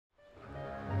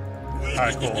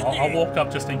Alright, cool. I'll walk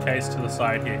up just in case to the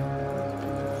side here.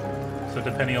 So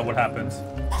depending on what happens.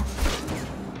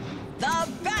 The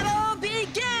battle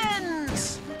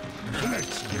begins!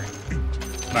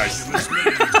 Nice.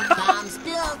 Bombs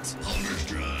built.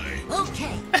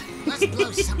 Okay, let's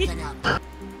blow something up.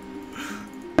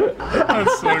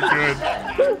 That's so good.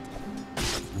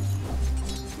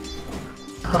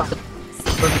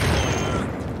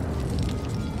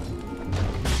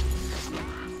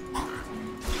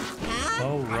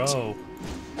 Oh, row.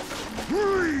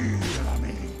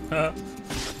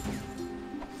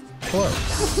 Close.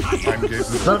 I'm Gabe.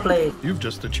 Well played. You've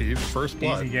just achieved first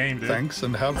blood. Easy game, dude. Thanks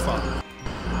and have fun.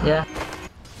 Yeah.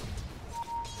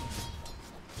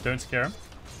 Don't scare him.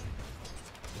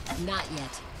 Not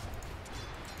yet.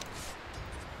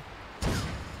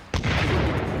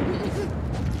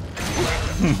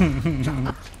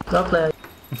 Well played.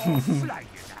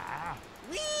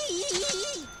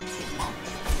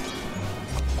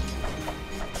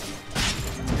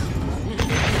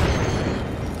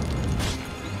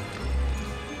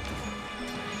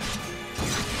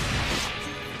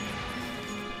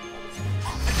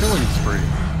 Killing spree.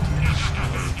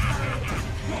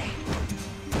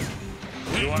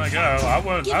 You wanna go? I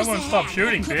won't stop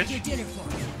shooting, bitch.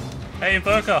 Hey,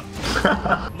 Invoker.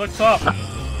 Look top.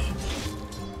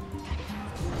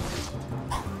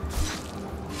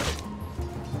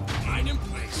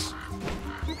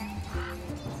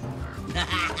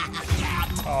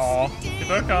 Aw,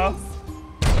 Invoker.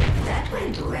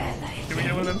 Can we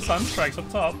get one of them sun strikes up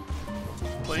top?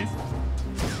 Please?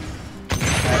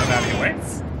 Out anyway.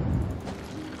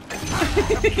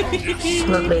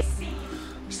 Well played.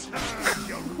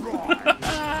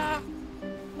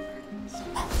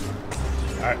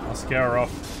 Alright, I'll scare her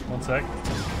off. One sec.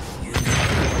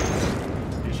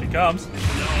 Here she comes.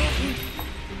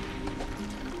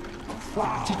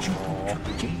 Did you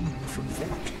gain from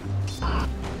that?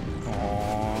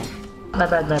 Aww.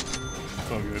 Bad.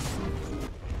 So good.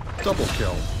 Double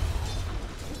kill.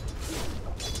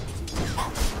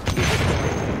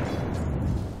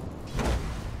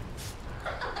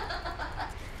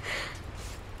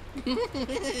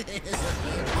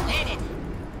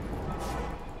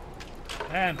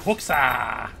 And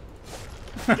Hooksa!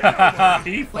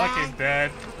 He fucking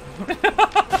dead.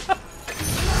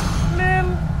 Man.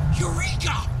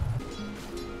 Eureka!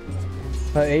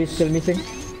 A is still missing.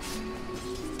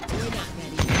 We're not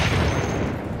ready.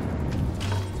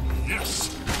 Yes!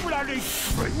 Bloody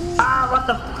free! Ah, what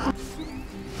the f.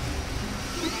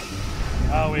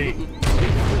 Owie.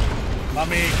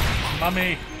 Mummy!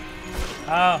 Mummy!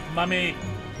 Ah, mummy!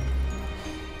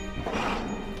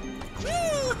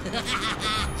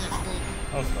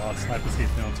 Oh god, sniper's hit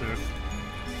me on too.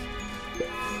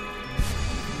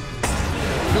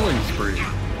 Killing spree.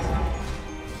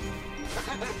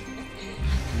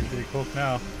 You big hook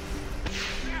now.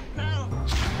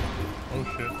 Oh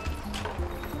shit.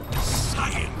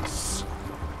 Science!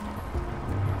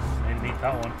 Need to meet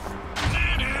that one.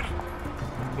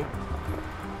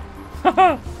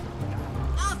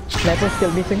 Sniper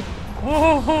still missing.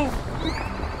 Oh!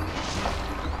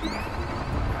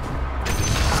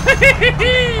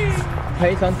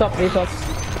 He's on top, he's on.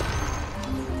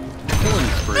 Killing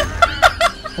spree.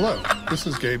 Hello, this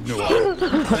is Gabe Newell.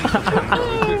 Thanks for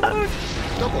playing Brother 2.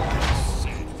 Double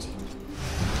kill.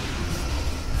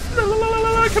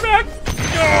 Come back!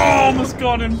 Oh, almost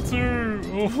got him too!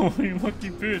 Oh, you lucky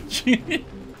bitch.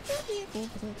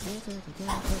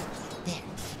 There.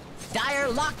 Dire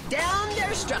locked down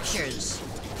their structures.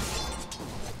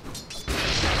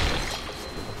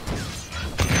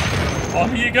 Oh,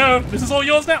 here you go. This is all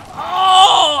yours now.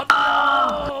 Oh,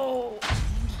 no!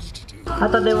 I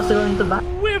thought they was going to back.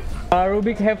 Whip!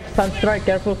 Rubik have sunstrike,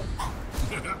 careful.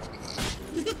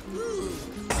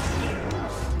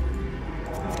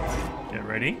 Get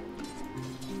ready.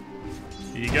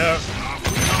 Here you go.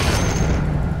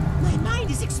 My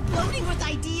mind is exploding with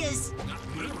ideas.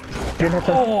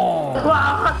 Oh!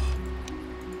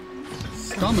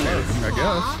 Dominating, I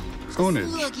guess.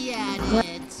 Ownage. Look at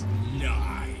it.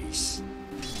 Nice!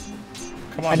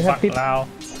 Come on, And have people- Baklau.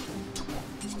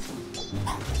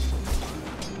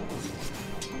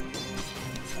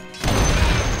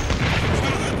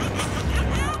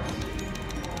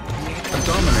 A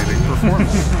dominating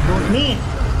performance. Me.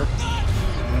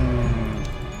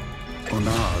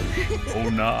 Onage.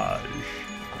 Onage.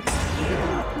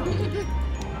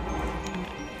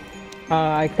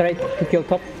 I tried to kill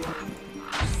top.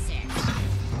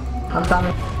 I'm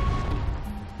coming.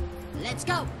 Let's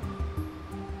go.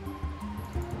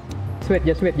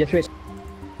 Just wait.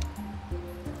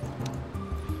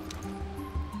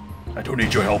 I don't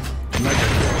need your help. Mega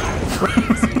kill. See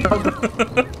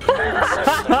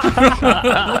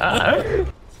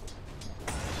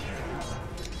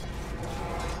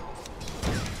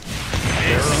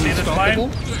this Unstoppable?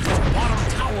 plane? Bottom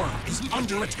tower is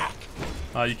under attack.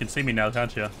 Oh, you can see me now,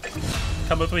 can't you?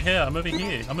 Come over here. I'm over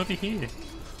here. I'm over here.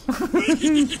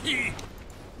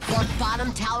 Your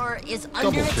bottom tower is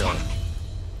under Double kill. attack.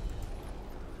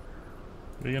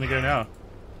 Where are you gonna go now?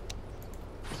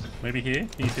 Maybe here?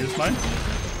 Can you see this plane?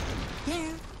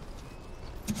 There.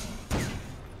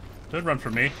 Don't run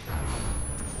from me.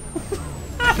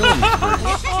 Killing spree.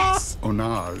 Yes.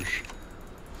 Onage.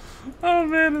 Oh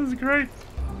man, this is great.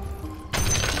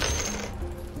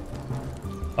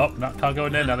 Oh, no, can't go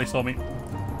in there now. They saw me.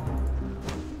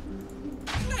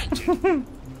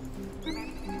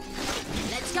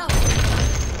 Let's go.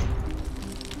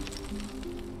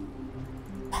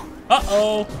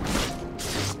 Uh-oh.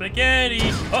 Spaghetti.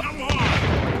 Oh.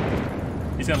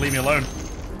 He's gonna leave me alone.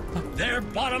 Their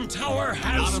bottom tower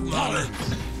has fallen.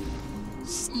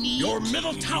 Your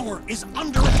middle tower is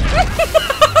under attack.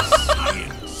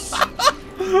 Science.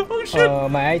 Oh shit.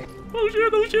 My eye. Oh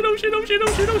shit, oh shit, oh shit, oh shit, oh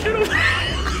shit, oh shit, oh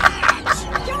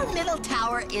shit. Your middle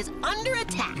tower is under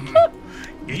attack.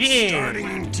 Yeah.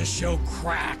 Starting to show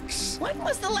cracks. When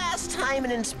was the last time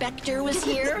an inspector was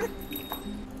here?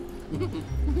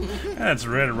 It's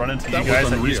rare to run into That you guys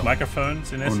was that use unreal.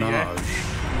 microphones in SEA. Onage.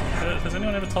 Has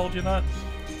anyone ever told you that?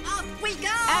 Up we go.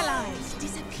 Allies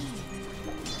disappear.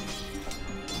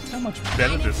 How much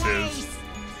better this is.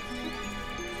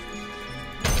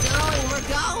 Going, we're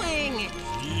going.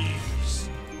 Jeez.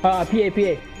 PA.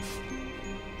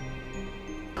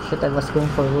 Shit, I was going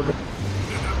for Ruby.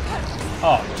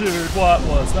 Oh, dude, what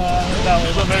was that? That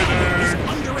was amazing.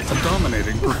 Under A attack.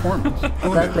 dominating performance. That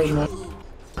Onage. played me.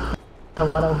 I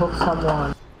wanna hook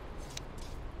someone.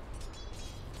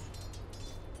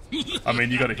 I mean,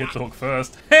 you gotta hit the hook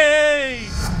first. Hey!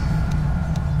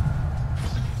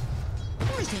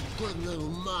 Where's that good little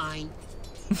mine?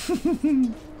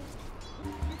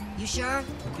 You sure?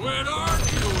 Quit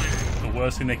arguing. The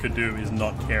worst thing they could do is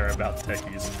not care about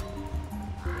techies.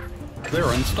 They're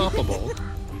unstoppable.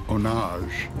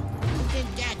 Onage.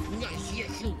 Think that nice,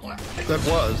 yes you are. That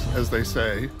was, as they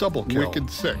say, double kill. Wicked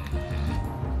sick.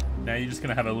 Now you're just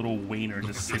gonna have a little wiener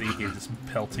just sitting here just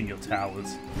pelting your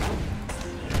towers.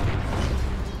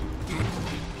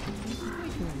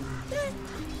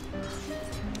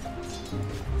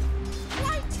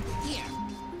 Right here.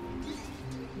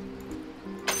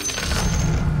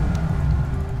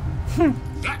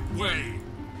 That way.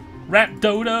 Rat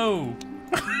dodo!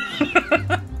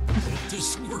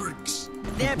 This works.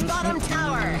 Their bottom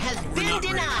tower has been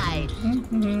denied.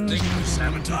 Think you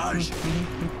sabotage?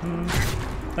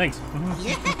 Thanks.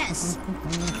 Yes.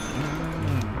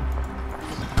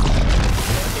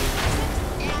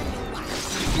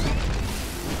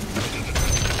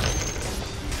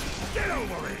 Get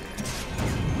over it.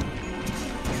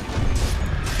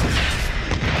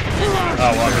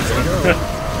 Oh, well,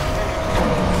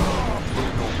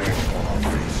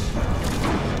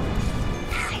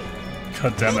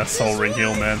 God damn that soul ring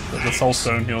heal, man. The soul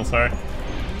stone heal, sorry.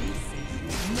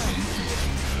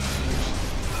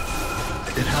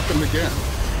 It happened again.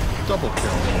 Double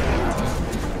kill.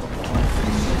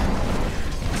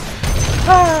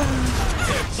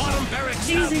 Bottom barracks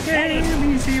Easy have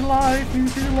game, easy life,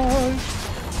 easy life.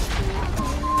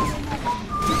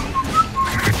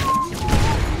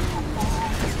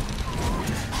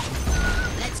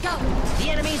 Let's go. The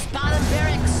enemy's bottom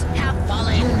barracks have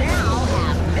fallen. Now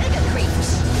have mega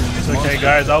creeps. It's okay,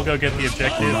 guys. I'll go get the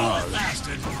objective.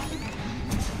 bastard.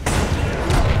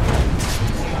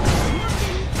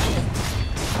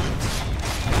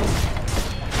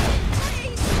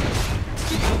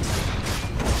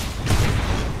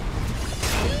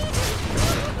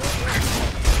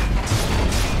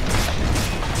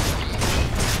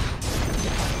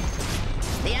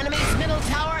 The enemy's middle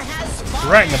tower has fallen.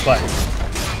 Right in the butt.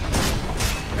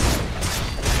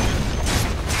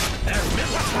 Their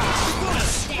middle tower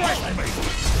has fallen.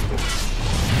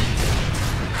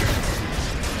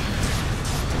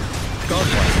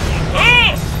 Godlike.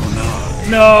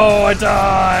 No, I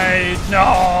died. No,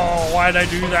 why'd I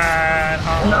do that?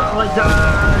 Oh, No, I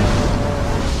died!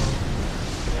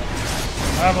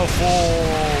 I'm a fool.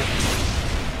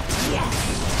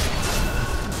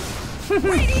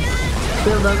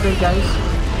 Still done good, guys.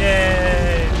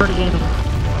 Yay. For the game.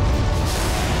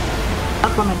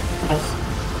 Up on it, guys.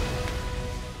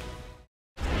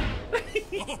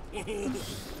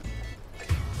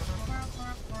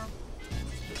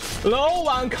 No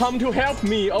one come to help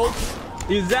me. Oh,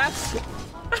 is that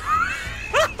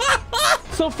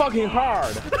so fucking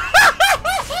hard?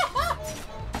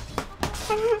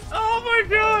 Oh my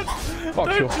god! Fuck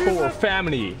Don't your do whole that.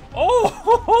 family.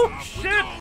 Oh shit!